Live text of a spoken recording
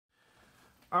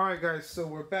Alright guys, so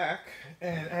we're back,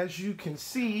 and as you can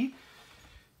see,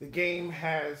 the game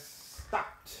has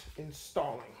stopped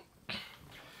installing.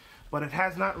 But it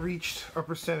has not reached a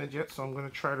percentage yet, so I'm going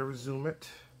to try to resume it.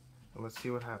 And let's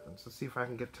see what happens. Let's see if I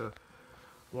can get to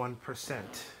 1%.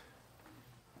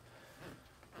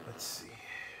 Let's see.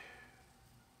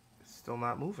 It's still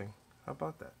not moving. How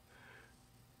about that?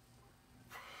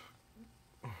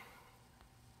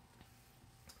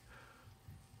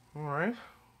 Alright.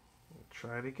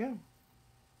 Try it again.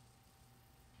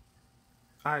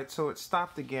 Alright, so it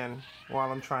stopped again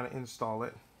while I'm trying to install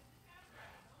it.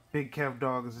 Big Kev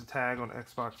Dog is a tag on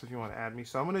Xbox if you want to add me.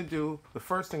 So I'm going to do the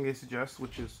first thing they suggest,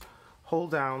 which is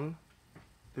hold down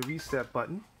the reset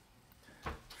button.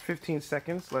 15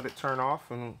 seconds, let it turn off,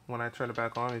 and when I turn it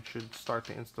back on, it should start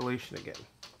the installation again.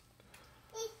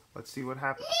 Let's see what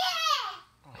happens.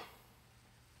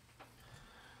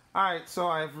 Alright, so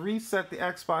I've reset the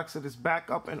Xbox. It is back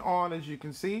up and on, as you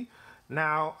can see.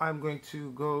 Now I'm going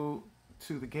to go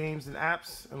to the games and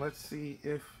apps, and let's see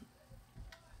if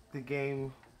the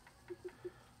game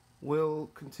will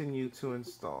continue to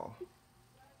install.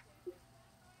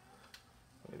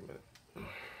 Wait a minute.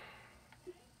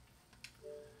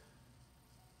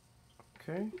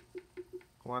 Okay.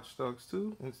 Watch Dogs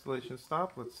 2, installation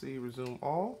stop. Let's see, resume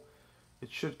all. It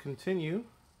should continue.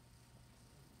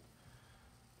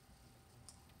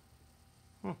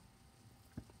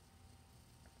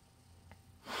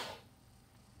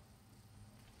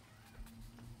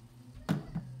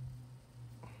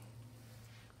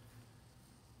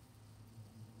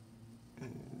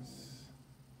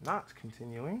 Is not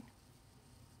continuing.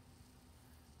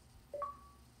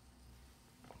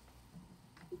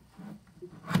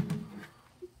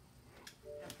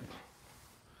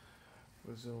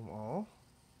 Resume all.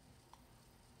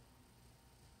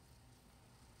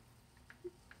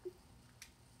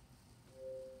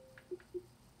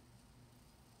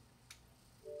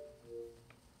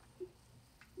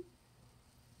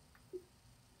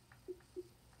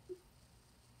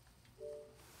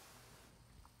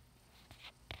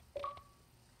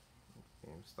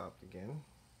 Game stopped again.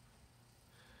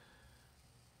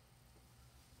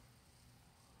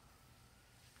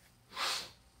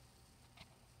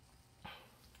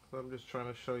 So I'm just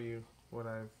trying to show you what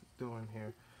I'm doing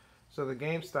here. So the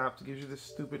game stopped, gives you this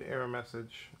stupid error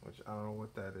message, which I don't know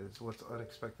what that is. What's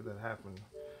unexpected that happened.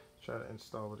 Try to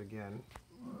install it again.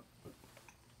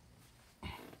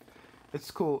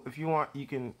 It's cool. If you want, you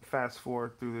can fast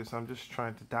forward through this. I'm just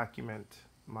trying to document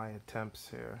my attempts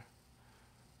here.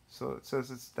 So it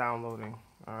says it's downloading.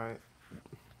 Alright.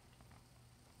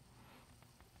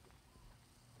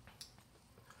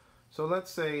 So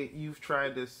let's say you've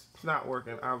tried this, it's not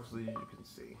working, obviously you can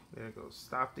see. There it goes,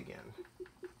 stopped again.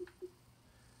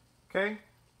 Okay?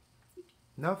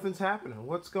 Nothing's happening.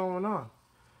 What's going on?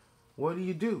 What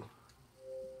do?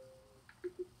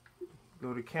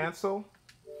 Go to cancel.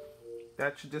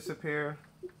 That should disappear.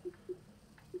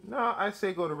 No, I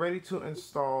say go to ready to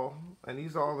install. And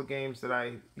these are all the games that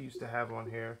I used to have on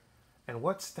here. And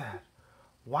what's that?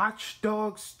 Watch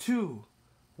Dogs 2.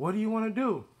 What do you want to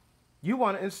do? You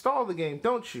want to install the game,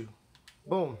 don't you?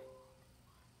 Boom.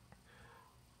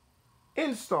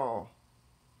 Install.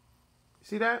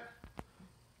 See that?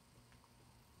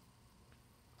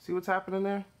 See what's happening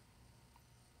there?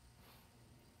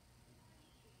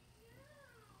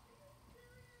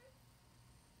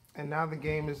 And now the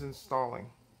game is installing.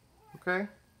 Okay?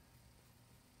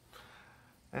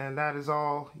 And that is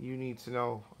all you need to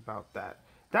know about that.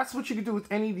 That's what you can do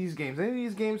with any of these games. Any of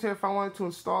these games here, if I wanted to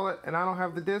install it and I don't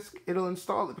have the disc, it'll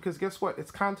install it because guess what? It's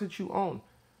content you own.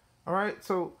 Alright,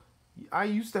 so I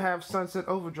used to have Sunset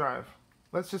Overdrive.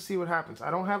 Let's just see what happens.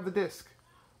 I don't have the disc.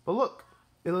 But look,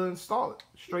 it'll install it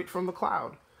straight from the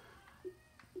cloud.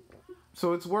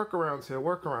 So it's workarounds here,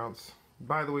 workarounds.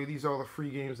 By the way, these are all the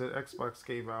free games that Xbox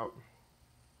gave out.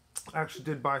 I actually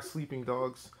did buy Sleeping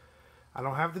Dogs. I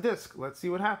don't have the disc. Let's see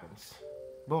what happens.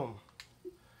 Boom.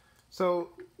 So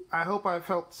I hope I've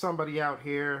helped somebody out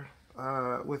here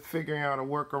with figuring out a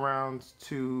workaround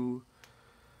to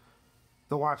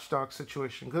the Watch Dogs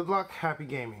situation. Good luck. Happy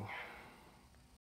gaming.